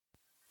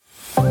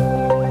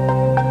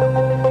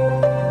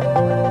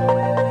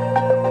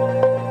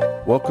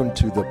welcome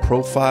to the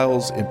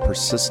Profiles in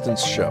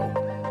Persistence show.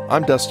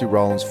 I'm Dusty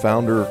Rollins,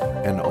 founder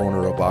and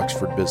owner of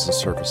Oxford Business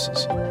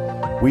Services.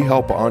 We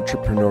help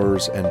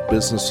entrepreneurs and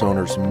business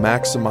owners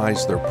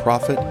maximize their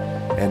profit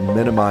and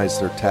minimize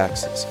their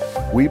taxes.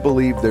 We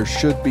believe there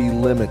should be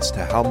limits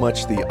to how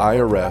much the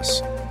IRS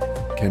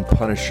can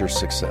punish your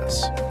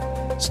success.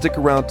 Stick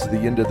around to the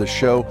end of the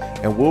show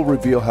and we'll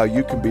reveal how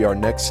you can be our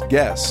next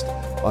guest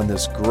on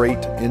this great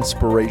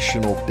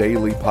inspirational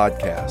daily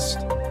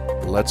podcast.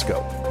 Let's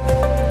go.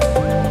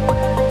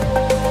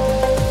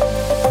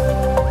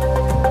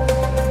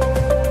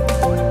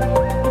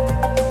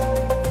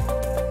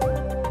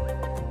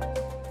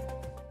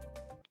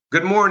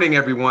 Good morning,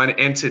 everyone.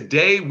 And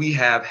today we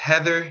have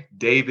Heather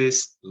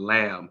Davis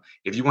Lamb.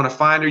 If you want to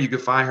find her, you can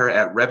find her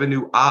at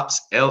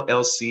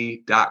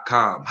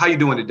revenueopsllc.com. How you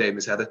doing today,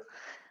 Miss Heather?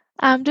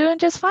 I'm doing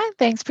just fine.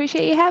 Thanks.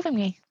 Appreciate you having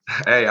me.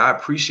 Hey, I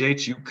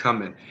appreciate you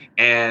coming.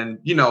 And,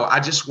 I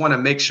just want to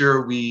make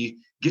sure we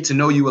get to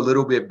know you a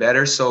little bit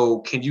better. So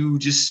can you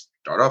just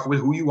start off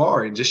with who you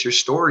are and just your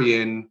story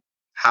and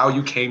how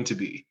you came to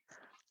be?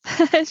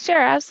 Sure,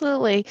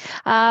 absolutely.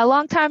 A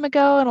long time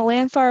ago in a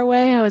land far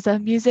away, I was a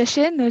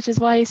musician, which is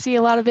why you see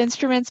a lot of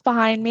instruments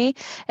behind me.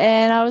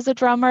 And I was a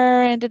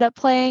drummer, ended up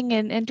playing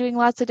and doing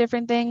lots of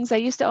different things. I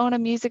used to own a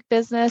music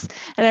business,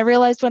 and I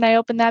realized when I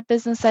opened that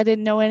business, I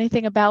didn't know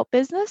anything about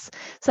business.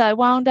 So I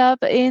wound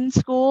up in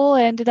school,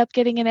 ended up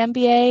getting an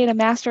MBA and a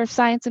Master of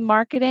Science in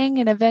Marketing,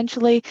 and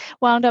eventually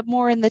wound up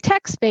more in the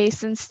tech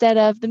space instead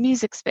of the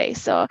music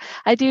space. So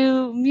I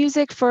do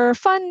music for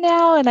fun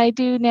now, and I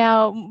do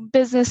now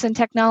business and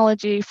technology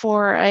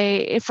for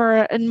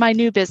my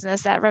new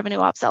business at Revenue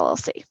Ops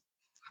LLC.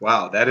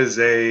 Wow, that is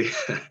a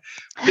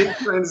big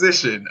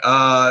transition.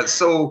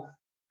 So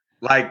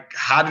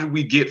how did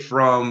we get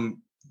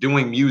from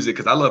doing music?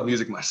 Because I love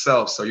music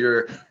myself, so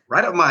you're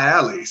right up my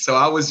alley. So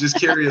I was just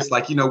curious,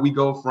 we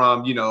go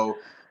from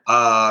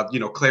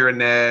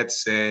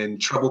clarinets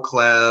and treble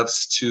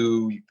clefs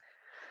to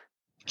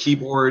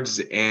keyboards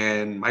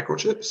and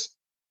microchips.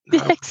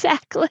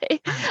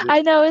 Exactly.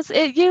 I know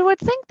you would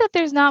think that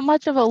there's not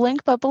much of a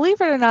link, but believe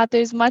it or not,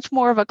 there's much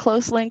more of a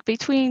close link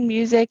between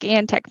music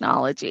and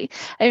technology.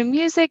 And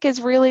music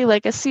is really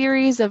like a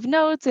series of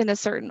notes in a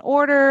certain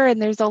order, and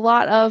there's a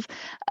lot of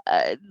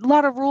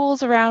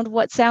rules around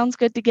what sounds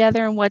good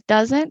together and what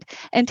doesn't.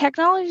 And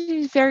technology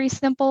is very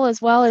simple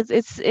as well.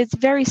 It's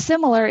very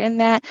similar in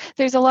that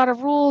there's a lot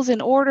of rules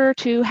in order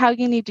to how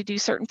you need to do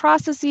certain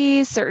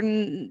processes.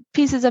 Certain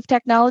pieces of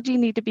technology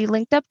need to be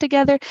linked up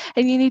together,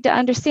 and you need to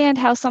understand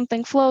how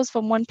something flows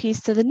from one piece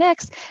to the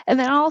next, and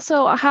then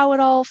also how it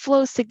all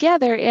flows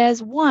together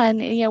as one,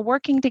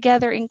 working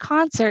together in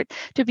concert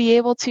to be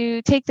able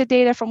to take the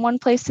data from one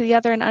place to the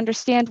other and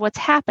understand what's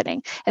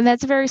happening. And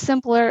that's very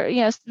similar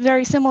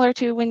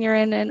to when you're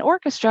in an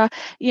orchestra,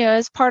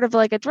 as part of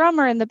like a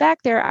drummer in the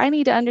back there, I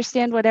need to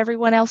understand what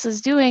everyone else is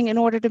doing in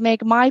order to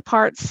make my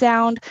part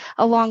sound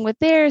along with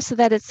theirs so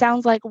that it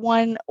sounds like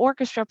one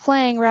orchestra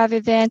playing rather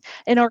than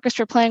an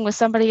orchestra playing with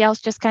somebody else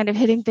just kind of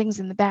hitting things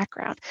in the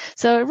background.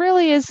 So it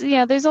really is,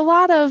 there's a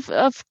lot of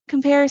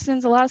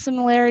comparisons, a lot of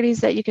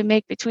similarities that you can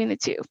make between the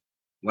two.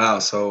 Wow.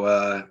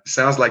 So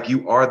sounds like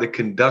you are the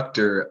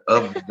conductor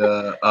of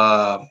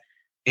the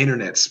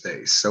internet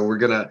space. So we're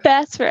going to.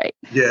 That's right.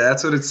 Yeah,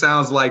 that's what it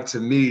sounds like to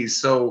me.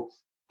 So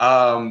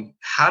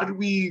how did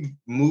we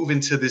move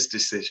into this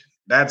decision?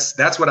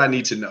 That's what I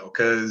need to know.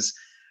 Because,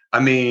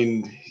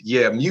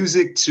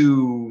 music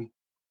to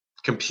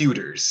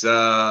computers.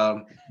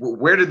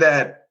 Where did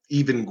that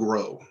even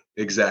grow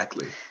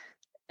exactly?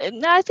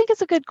 No, I think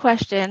it's a good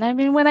question.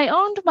 When I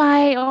owned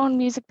my own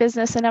music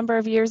business a number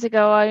of years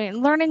ago,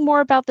 learning more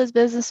about this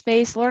business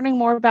space, learning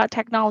more about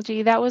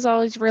technology, that was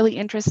always really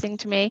interesting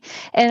to me.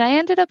 And I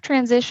ended up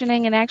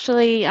transitioning and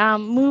actually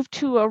moved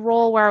to a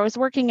role where I was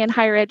working in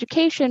higher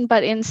education,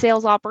 but in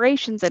sales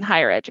operations in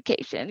higher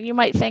education. You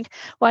might think,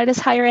 why does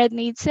higher ed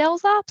need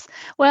sales ops?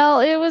 Well,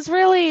 it was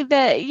really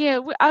that,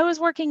 I was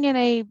working in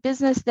a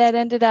business that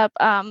ended up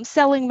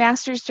selling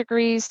master's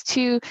degrees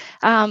to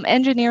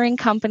engineering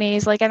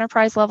companies like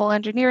enterprise level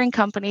engineering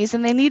companies,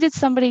 and they needed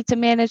somebody to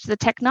manage the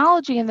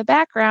technology in the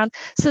background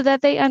so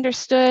that they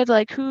understood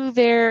who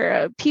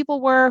their people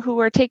were who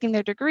were taking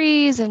their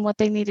degrees and what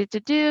they needed to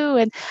do.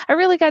 And I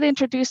really got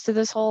introduced to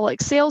this whole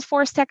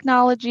Salesforce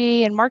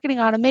technology and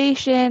marketing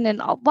automation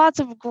and lots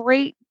of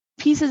great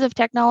pieces of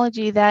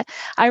technology that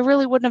I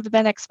really wouldn't have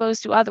been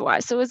exposed to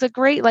otherwise. So it was a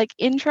great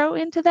intro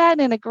into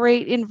that and a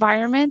great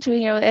environment.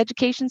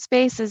 Education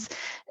space is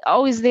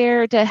always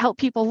there to help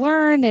people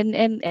learn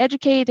and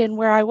educate. And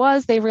where I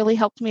was, they really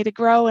helped me to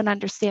grow and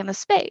understand the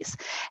space.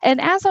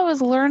 And as I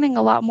was learning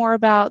a lot more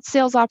about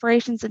sales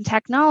operations and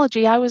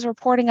technology, I was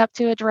reporting up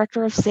to a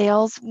director of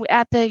sales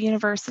at the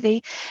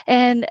university,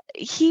 and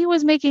he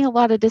was making a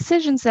lot of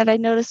decisions that I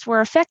noticed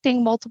were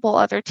affecting multiple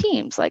other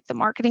teams, like the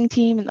marketing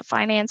team and the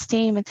finance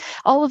team. And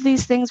all of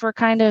these things were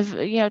kind of,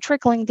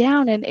 trickling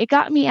down. And it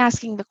got me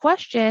asking the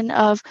question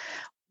of,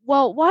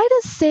 well, why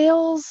does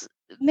sales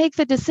make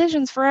the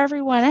decisions for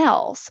everyone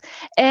else?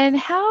 And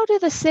how do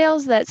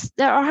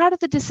how do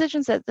the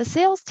decisions that the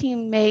sales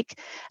team make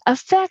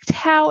affect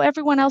how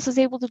everyone else is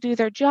able to do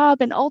their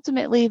job and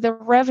ultimately the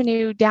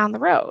revenue down the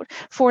road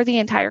for the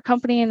entire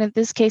company, and in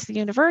this case, the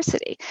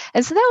university?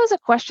 And so that was a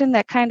question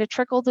that kind of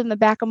trickled in the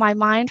back of my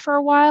mind for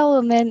a while.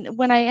 And then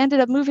when I ended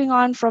up moving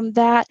on from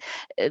that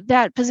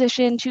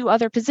position to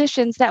other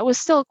positions, that was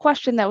still a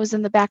question that was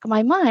in the back of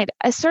my mind.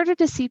 I started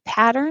to see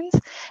patterns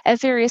at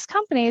various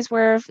companies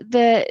where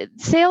the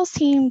sales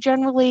team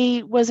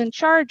generally was in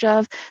charge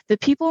of the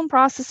people and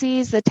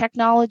processes, the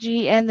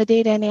technology, and the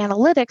data and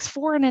analytics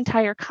for an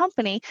entire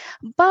company.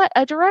 But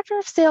a director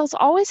of sales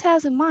always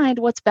has in mind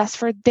what's best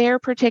for their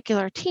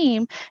particular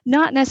team,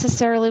 not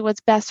necessarily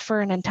what's best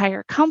for an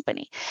entire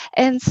company.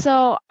 And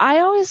so I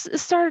always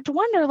started to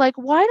wonder, like,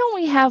 why don't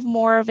we have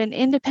more of an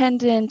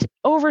independent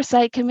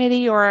oversight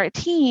committee or a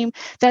team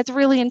that's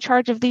really in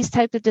charge of these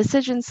types of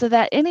decisions, so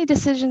that any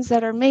decisions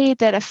that are made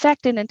that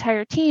affect an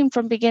entire team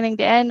from beginning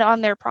to end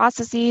on their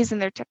processes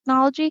and their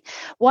technology,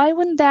 why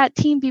wouldn't that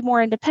team be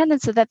more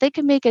independent so that they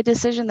can make a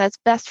decision that's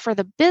best for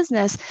the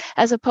business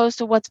as opposed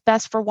to what's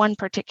best for one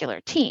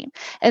particular team?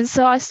 And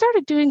so I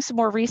started doing some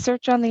more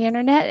research on the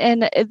internet,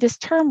 and this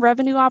term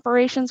revenue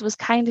operations was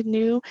kind of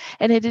new,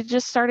 and it had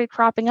just started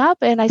cropping up,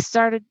 and I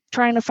started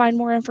trying to find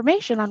more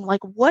information on,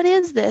 like, what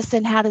is this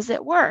and how does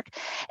it work?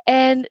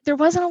 And there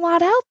wasn't a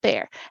lot out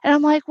there. And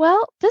I'm like,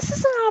 well, this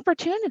is an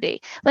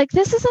opportunity. Like,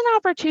 this is an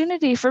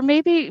opportunity for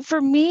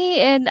me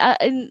and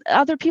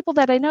other people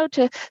that I know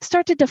to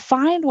start to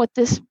define what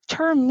this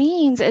term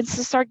means and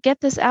to start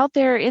get this out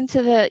there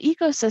into the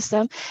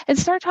ecosystem and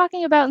start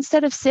talking about,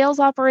 instead of sales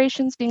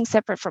operations being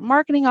separate from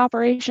marketing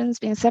operations,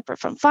 being separate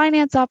from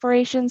finance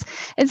operations,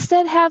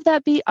 instead have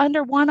that be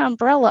under one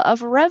umbrella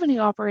of revenue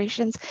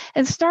operations,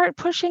 and start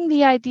pushing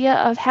the idea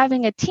of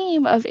having a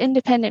team of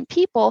independent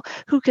people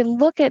who can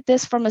look at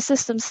this from a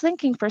systems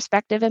thinking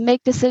perspective and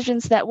make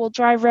decisions that will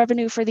drive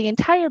revenue for the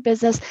entire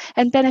business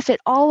and benefit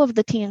all of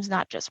the teams,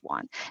 not just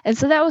one. And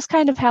so that was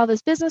kind of how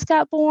this business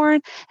got born.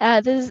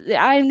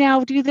 I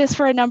now do this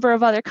for a number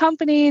of other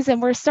companies,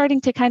 and we're starting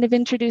to kind of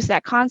introduce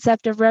that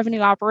concept of revenue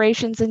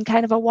operations in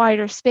kind of a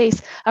wider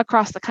space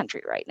across the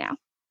country right now.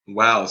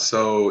 Wow.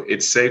 So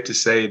it's safe to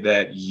say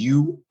that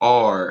you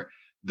are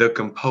the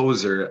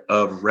composer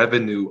of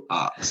revenue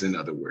ops, in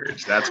other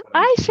words. That's what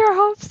I sure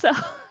hope so.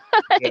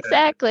 Yeah.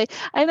 Exactly.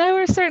 I know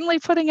we're certainly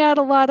putting out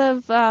a lot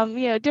of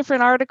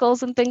different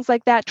articles and things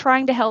like that,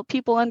 trying to help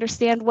people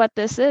understand what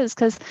this is,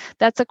 because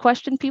that's a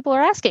question people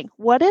are asking.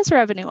 What is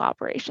revenue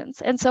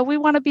operations? And so we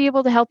want to be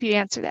able to help you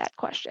answer that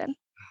question.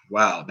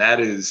 Wow, that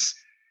is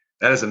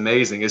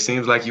amazing. It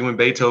seems like you and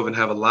Beethoven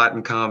have a lot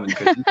in common,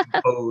 because you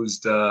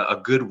composed a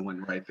good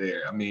one right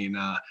there. I mean,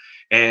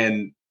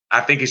 and I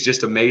think it's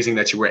just amazing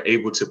that you were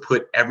able to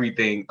put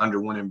everything under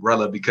one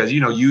umbrella, because,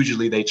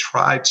 usually they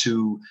try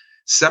to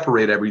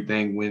separate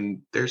everything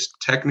when there's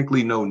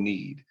technically no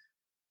need.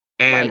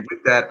 And Right.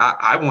 with that,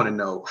 I want to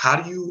know,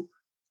 how do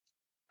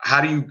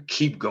you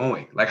keep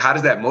going? Like, how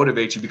does that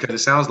motivate you? Because it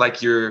sounds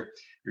like you're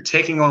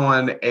taking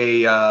on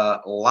a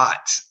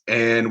lot,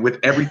 and with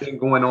everything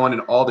going on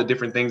and all the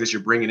different things that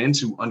you're bringing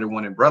into under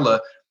one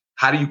umbrella,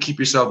 how do you keep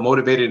yourself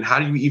motivated, and how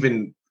do you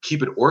even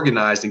keep it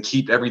organized and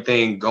keep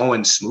everything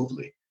going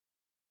smoothly?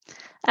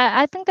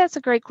 I think that's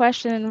a great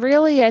question. And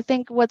really, I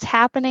think what's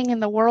happening in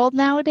the world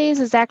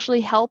nowadays is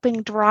actually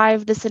helping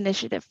drive this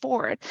initiative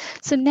forward.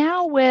 So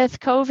now with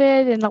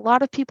COVID and a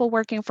lot of people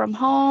working from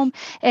home,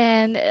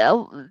 and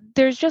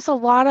there's just a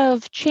lot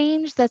of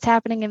change that's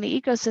happening in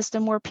the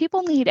ecosystem where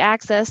people need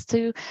access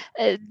to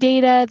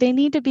data. They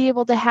need to be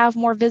able to have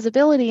more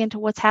visibility into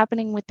what's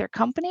happening with their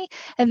company.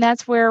 And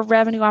that's where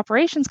revenue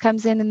operations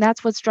comes in. And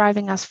that's what's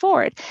driving us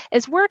forward,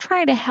 is we're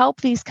trying to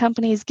help these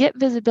companies get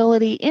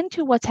visibility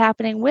into what's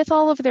happening with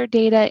all of their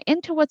data,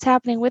 into what's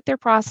happening with their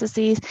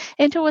processes,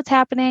 into what's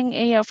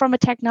happening, from a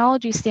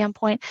technology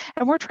standpoint.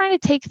 And we're trying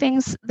to take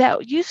things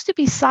that used to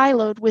be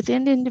siloed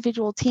within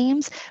individual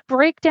teams,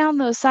 break down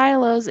those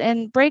silos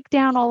and break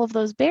down all of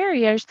those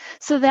barriers,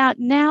 so that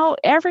now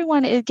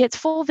everyone gets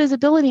full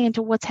visibility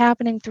into what's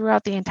happening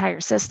throughout the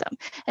entire system.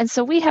 And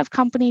so we have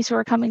companies who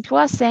are coming to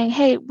us saying,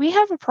 hey, we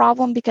have a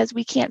problem because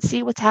we can't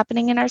see what's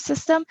happening in our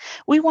system.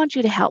 We want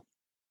you to help.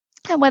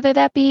 And whether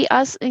that be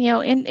us,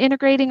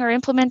 integrating or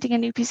implementing a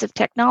new piece of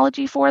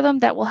technology for them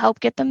that will help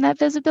get them that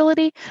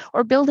visibility,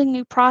 or building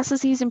new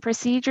processes and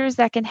procedures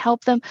that can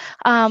help them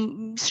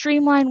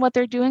streamline what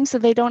they're doing so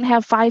they don't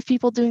have 5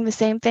 people doing the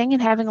same thing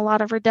and having a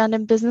lot of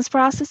redundant business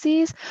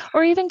processes,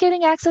 or even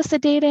getting access to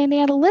data and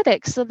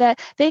analytics so that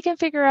they can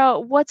figure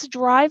out what's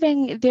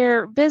driving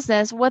their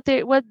business, what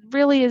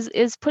really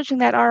is pushing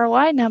that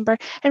ROI number,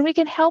 and we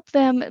can help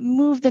them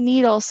move the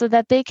needle so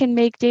that they can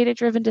make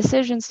data-driven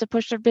decisions to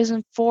push their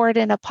business forward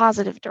in a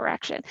positive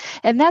direction.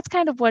 And that's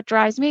kind of what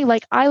drives me.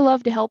 Like, I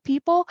love to help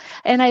people,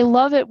 and I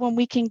love it when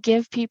we can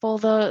give people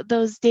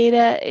those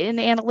data and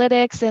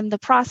analytics and the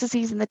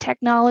processes and the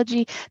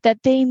technology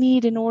that they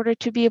need in order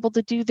to be able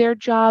to do their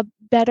job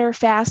better,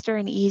 faster,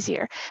 and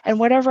easier. And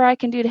whatever I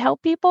can do to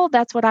help people,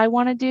 that's what I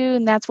want to do.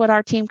 And that's what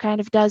our team kind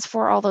of does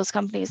for all those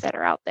companies that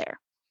are out there.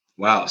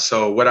 Wow.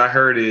 So what I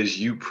heard is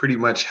you pretty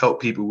much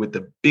help people with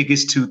the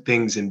biggest two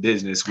things in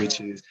business, which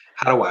is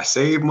how do I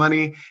save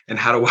money and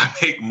how do I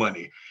make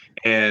money?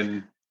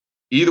 And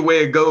either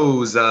way it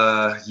goes,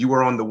 you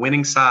are on the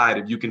winning side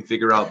if you can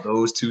figure out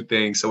those two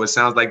things. So it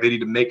sounds like they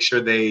need to make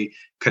sure they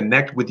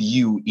connect with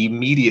you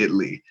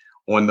immediately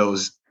on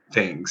those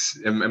things.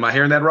 Am I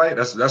hearing that right?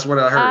 That's what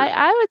I heard.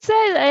 I would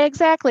say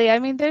exactly. I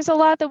mean, there's a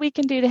lot that we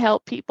can do to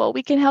help people.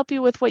 We can help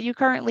you with what you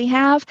currently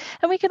have,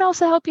 and we can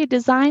also help you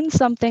design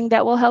something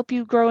that will help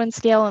you grow and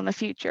scale in the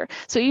future.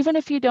 So even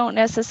if you don't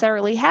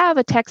necessarily have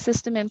a tech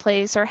system in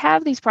place or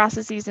have these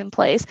processes in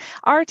place,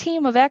 our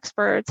team of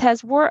experts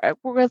has worked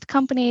with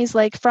companies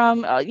like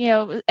from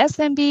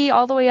SMB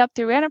all the way up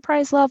through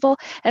enterprise level,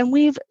 and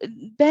we've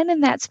been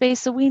in that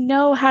space, so we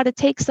know how to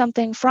take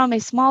something from a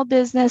small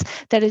business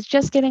that is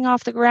just getting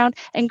off the ground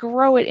and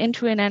grow it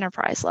into an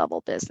enterprise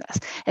level business.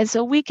 And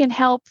so we can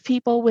help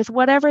people with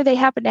whatever they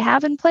happen to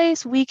have in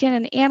place. We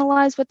can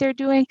analyze what they're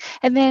doing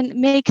and then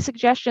make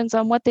suggestions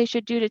on what they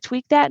should do to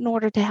tweak that in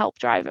order to help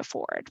drive it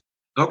forward.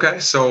 Okay,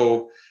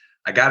 so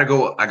I gotta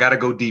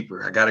go deeper.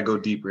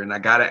 And I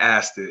gotta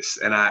ask this.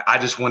 And I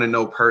just want to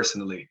know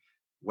personally,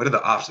 what are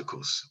the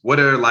obstacles? What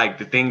are like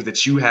the things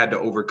that you had to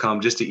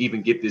overcome just to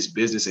even get this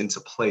business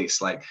into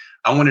place? Like,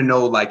 I want to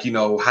know, like,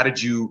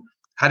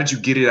 how did you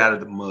get it out of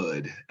the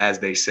mud, as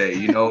they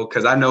say,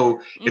 because I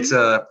know it's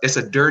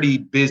a dirty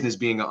business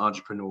being an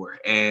entrepreneur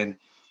and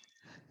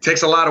it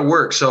takes a lot of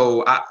work.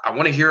 So I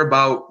want to hear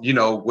about,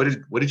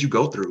 what did you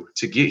go through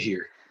to get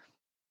here?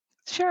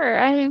 Sure.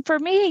 I mean, for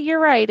me, you're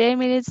right. I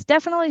mean, it's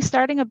definitely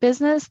starting a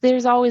business.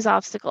 There's always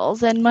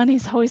obstacles, and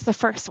money's always the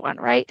first one,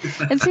 right?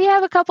 And so you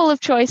have a couple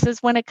of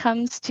choices when it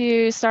comes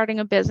to starting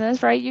a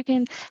business, right? You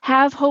can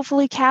have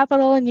hopefully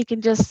capital, and you can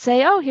just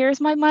say, oh,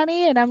 here's my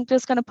money, and I'm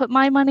just going to put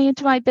my money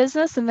into my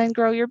business and then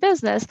grow your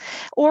business.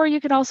 Or you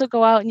can also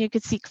go out and you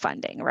could seek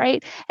funding,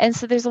 right? And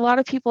so there's a lot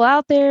of people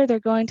out there. They're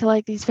going to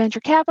like these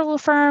venture capital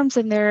firms,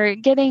 and they're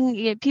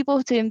getting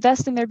people to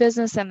invest in their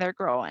business, and they're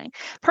growing.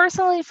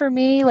 Personally, for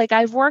me, like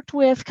I've worked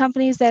with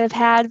companies that have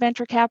had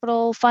venture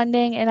capital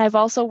funding, and I've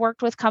also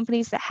worked with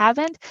companies that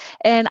haven't.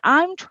 And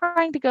I'm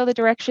trying to go the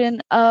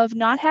direction of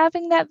not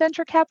having that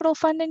venture capital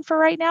funding for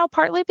right now,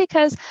 partly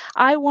because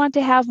I want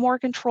to have more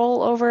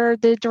control over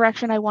the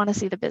direction I want to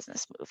see the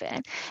business move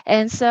in.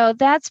 And so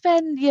that's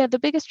been the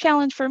biggest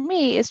challenge for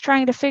me, is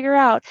trying to figure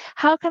out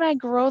how can I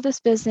grow this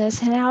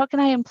business and how can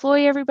I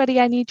employ everybody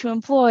I need to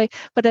employ,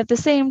 but at the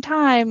same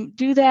time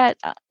do that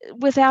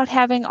without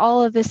having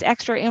all of this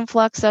extra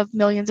influx of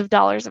millions of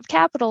dollars of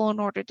capital in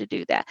order to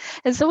do that.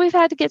 And so we've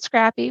had to get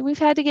scrappy. We've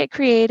had to get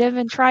creative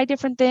and try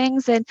different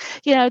things and,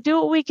 do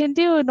what we can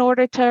do in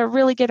order to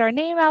really get our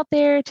name out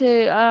there,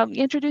 to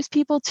introduce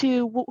people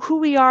to who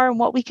we are and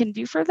what we can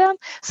do for them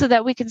so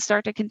that we can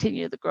start to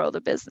continue to grow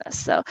the business.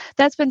 So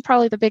that's been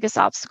probably the biggest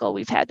obstacle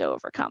we've had to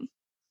overcome.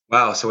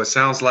 Wow. So it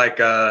sounds like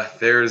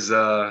there's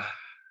a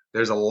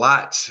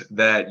lot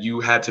that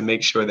you had to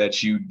make sure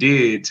that you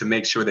did to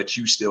make sure that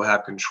you still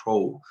have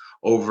control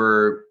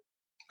over,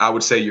 I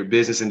would say, your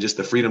business and just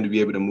the freedom to be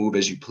able to move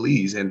as you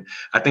please. And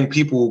I think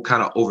people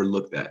kind of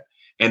overlook that,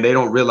 and they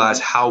don't realize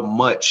how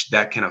much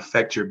that can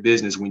affect your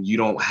business when you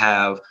don't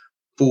have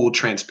full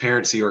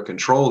transparency or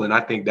control. And I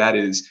think that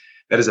is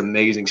an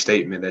amazing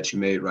statement that you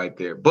made right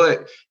there.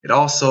 But it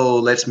also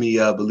lets me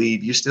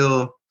believe you're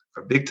still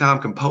a big time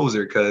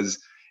composer, because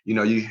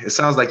it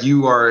sounds like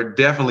you are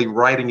definitely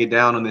writing it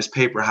down on this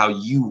paper how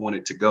you want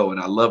it to go. And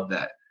I love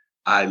that.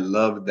 I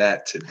love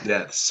that to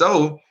death.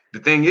 So the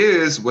thing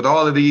is, with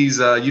all of these,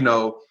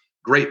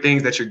 great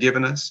things that you're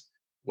giving us,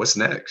 what's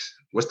next?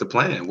 What's the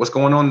plan? What's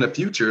going on in the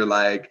future?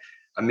 Like,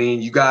 I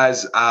mean, you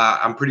guys,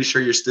 I'm pretty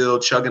sure you're still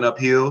chugging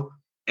uphill,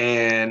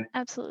 and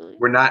Absolutely.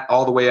 We're not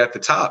all the way at the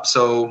top.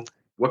 So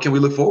what can we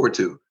look forward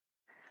to?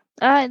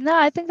 No,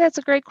 I think that's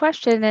a great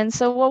question. And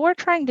so what we're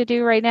trying to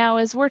do right now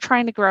is we're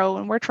trying to grow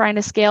and we're trying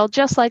to scale,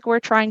 just like we're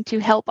trying to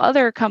help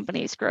other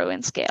companies grow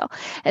and scale.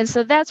 And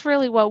so that's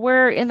really what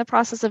we're in the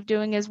process of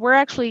doing, is we're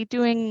actually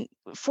doing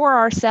for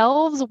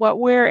ourselves what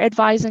we're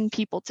advising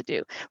people to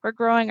do. We're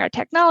growing our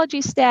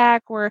technology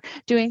stack. We're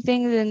doing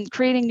things and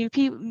creating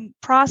new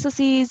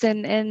processes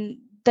and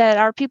that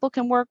our people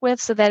can work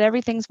with so that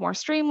everything's more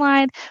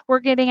streamlined. We're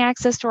getting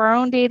access to our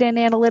own data and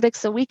analytics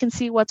so we can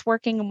see what's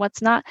working and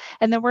what's not.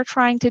 And then we're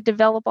trying to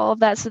develop all of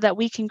that so that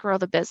we can grow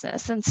the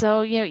business. And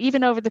so,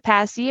 even over the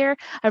past year,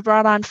 I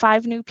brought on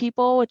 5 new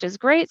people, which is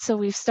great. So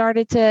we've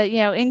started to,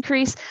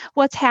 increase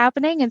what's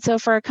happening. And so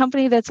for a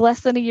company that's less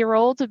than a year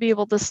old to be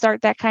able to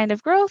start that kind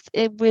of growth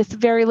with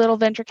very little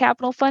venture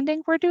capital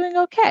funding, we're doing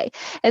okay.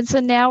 And so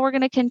now we're going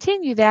to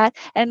continue that.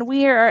 And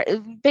we are,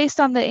 based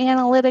on the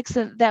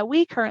analytics that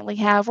we currently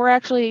have, have.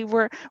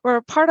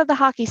 We're part of the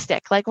hockey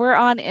stick. Like we're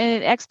on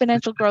an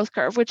exponential growth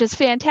curve, which is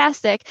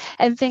fantastic.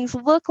 And things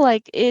look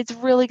like it's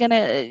really going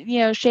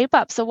to, shape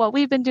up. So what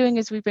we've been doing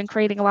is we've been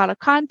creating a lot of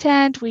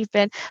content. We've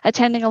been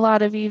attending a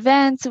lot of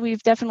events.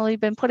 We've definitely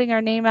been putting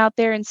our name out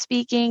there and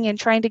speaking and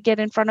trying to get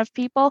in front of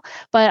people.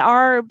 But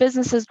our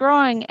business is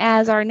growing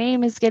as our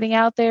name is getting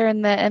out there,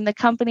 and the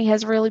company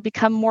has really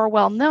become more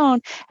well known.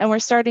 And we're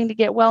starting to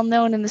get well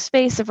known in the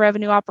space of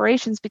revenue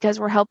operations because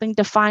we're helping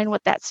define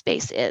what that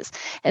space is.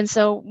 And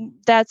so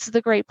that's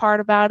the great part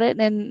about it.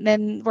 And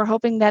then we're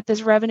hoping that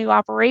this revenue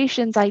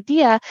operations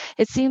idea,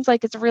 it seems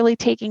like it's really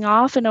taking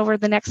off. And over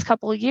the next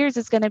couple of years,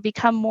 it's going to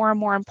become more and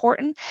more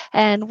important.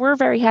 And we're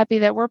very happy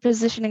that we're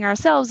positioning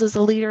ourselves as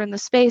a leader in the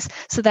space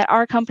so that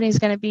our company is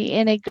going to be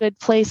in a good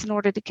place in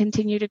order to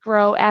continue to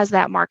grow as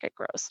that market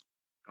grows.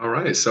 All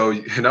right. So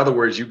in other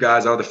words, you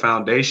guys are the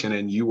foundation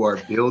and you are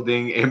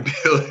building and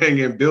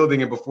building and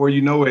building. And before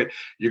you know it,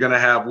 you're going to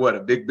have a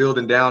big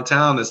building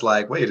downtown. It's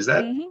like, wait, is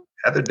that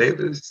Heather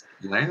Davis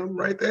Lamb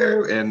right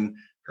there and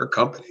her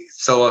company?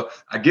 So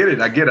I get it.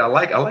 I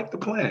like the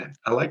plan.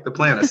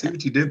 I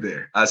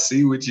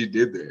see what you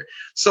did there.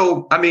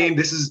 So, I mean,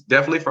 this is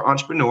definitely for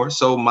entrepreneurs.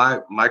 So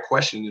my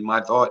question and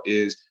my thought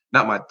is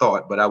not my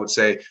thought, but I would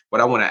say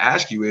what I want to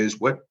ask you is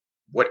what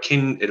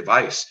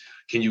advice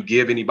can you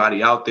give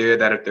anybody out there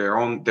that if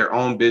they're their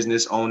own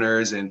business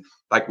owners, and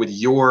like with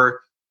your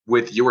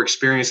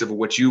experience of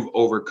what you've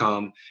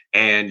overcome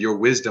and your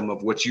wisdom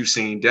of what you've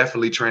seen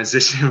definitely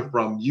transition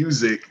from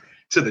music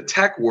to the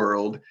tech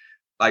world,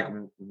 like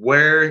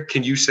where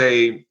can you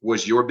say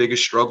was your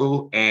biggest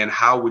struggle, and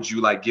how would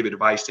you give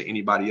advice to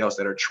anybody else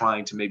that are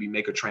trying to maybe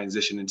make a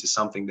transition into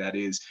something that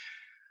is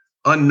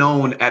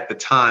unknown at the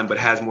time but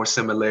has more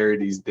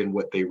similarities than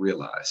what they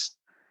realize?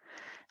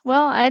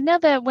 Well, I know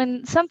that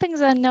when something's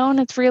unknown,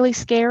 it's really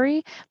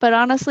scary. But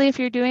honestly, if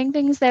you're doing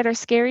things that are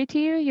scary to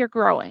you, you're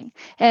growing.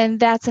 And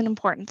that's an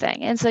important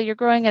thing. And so you're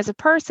growing as a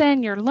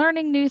person, you're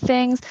learning new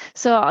things.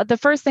 So the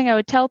first thing I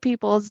would tell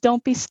people is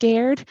don't be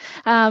scared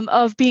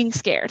of being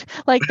scared.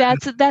 Like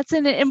that's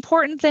an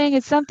important thing.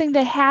 It's something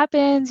that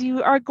happens.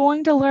 You are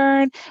going to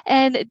learn.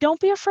 And don't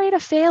be afraid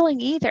of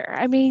failing either.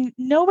 I mean,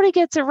 nobody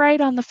gets it right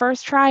on the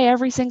first try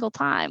every single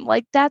time.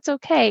 Like that's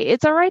okay.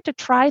 It's all right to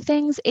try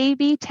things,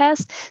 A/B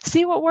test,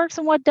 see what works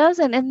and what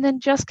doesn't, and then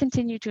just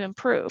continue to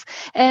improve.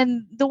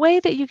 And the way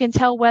that you can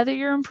tell whether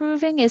you're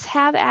improving is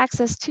have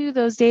access to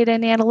those data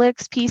and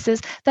analytics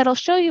pieces that'll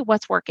show you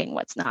what's working,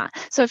 what's not.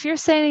 So if you're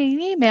sending an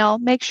email,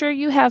 make sure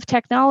you have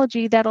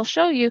technology that'll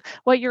show you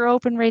what your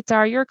open rates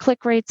are, your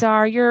click rates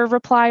are, your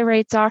reply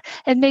rates are,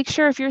 and make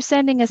sure if you're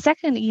sending a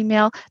second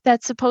email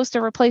that's supposed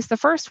to replace the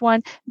first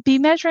one, be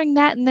measuring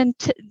that and then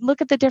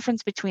look at the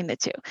difference between the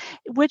two.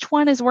 Which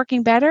one is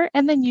working better,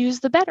 and then use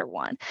the better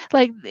one.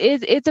 Like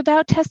it's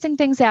about testing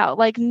things out.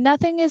 Like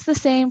nothing is the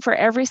same for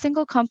every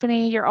single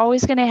company. You're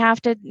always going to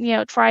have to,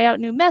 try out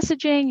new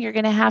messaging. You're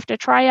going to have to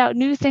try out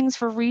new things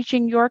for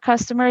reaching your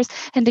customers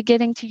and to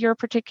getting to your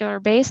particular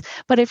base.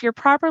 But if you're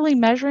properly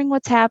measuring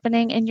what's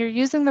happening and you're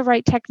using the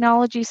right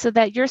technology so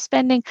that you're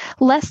spending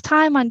less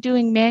time on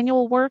doing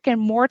manual work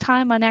and more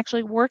time on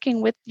actually working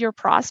with your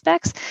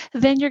prospects,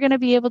 then you're going to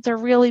be able to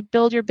really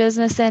build your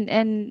business and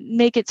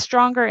make it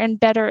stronger and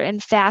better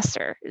and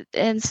faster.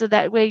 And so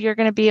that way you're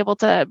going to be able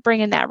to bring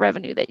in that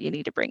revenue that you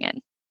need to bring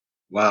in.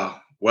 Wow.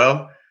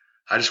 Well,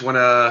 I just want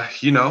to,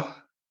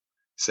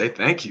 say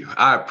thank you.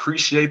 I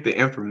appreciate the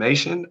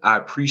information. I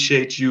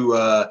appreciate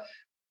you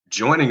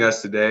joining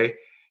us today.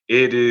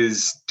 It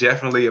is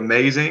definitely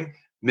amazing.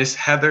 Miss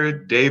Heather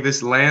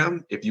Davis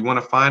Lamb. If you want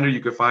to find her,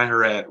 you can find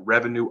her at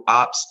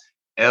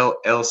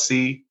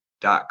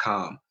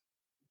revenueopsllc.com.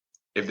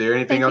 If there's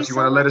anything else you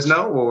want to let us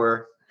know,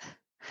 or...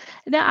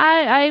 No,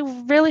 I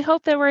really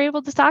hope that we're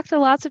able to talk to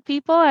lots of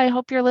people. I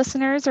hope your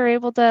listeners are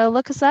able to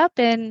look us up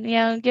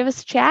and give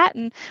us a chat.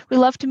 And we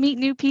love to meet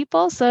new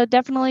people, so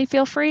definitely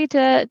feel free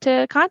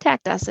to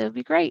contact us. It would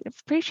be great.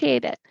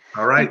 Appreciate it.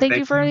 All right. And thank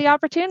you for the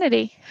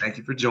opportunity. Thank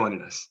you for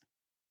joining us.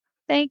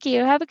 Thank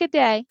you. Have a good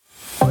day.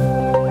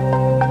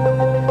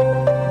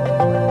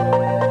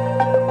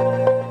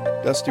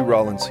 Dusty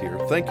Rollins here.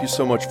 Thank you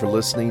so much for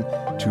listening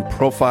to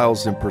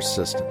Profiles in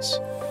Persistence.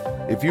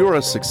 If you are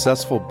a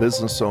successful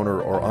business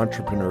owner or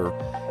entrepreneur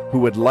who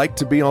would like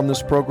to be on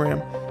this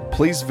program,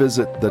 please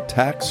visit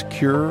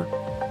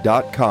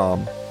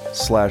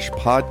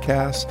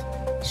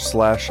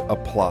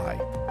thetaxcure.com/podcast/apply.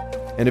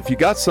 And if you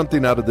got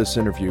something out of this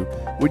interview,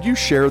 would you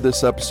share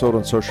this episode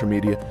on social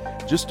media?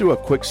 Just do a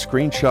quick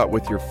screenshot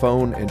with your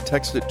phone and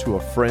text it to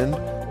a friend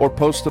or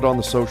post it on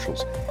the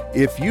socials.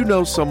 If you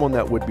know someone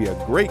that would be a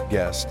great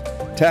guest,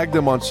 tag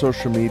them on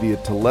social media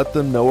to let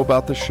them know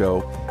about the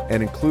show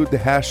and include the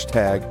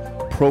hashtag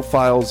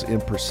Profiles in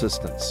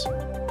Persistence.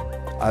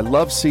 I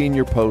love seeing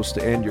your posts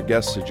and your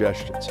guest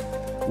suggestions.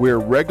 We're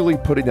regularly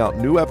putting out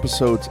new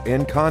episodes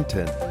and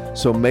content,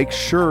 so make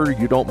sure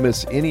you don't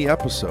miss any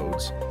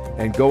episodes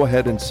and go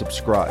ahead and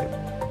subscribe.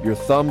 Your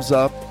thumbs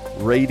up,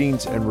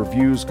 ratings, and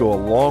reviews go a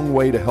long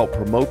way to help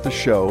promote the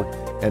show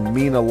and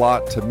mean a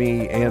lot to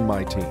me and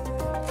my team.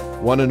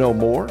 Want to know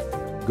more?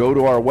 Go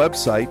to our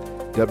website,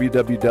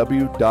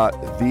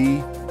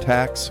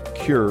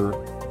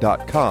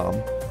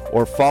 www.thetaxcure.com,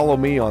 or follow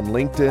me on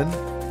LinkedIn,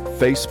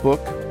 Facebook,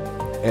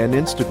 and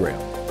Instagram.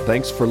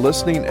 Thanks for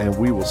listening, and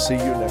we will see you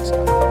next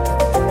time.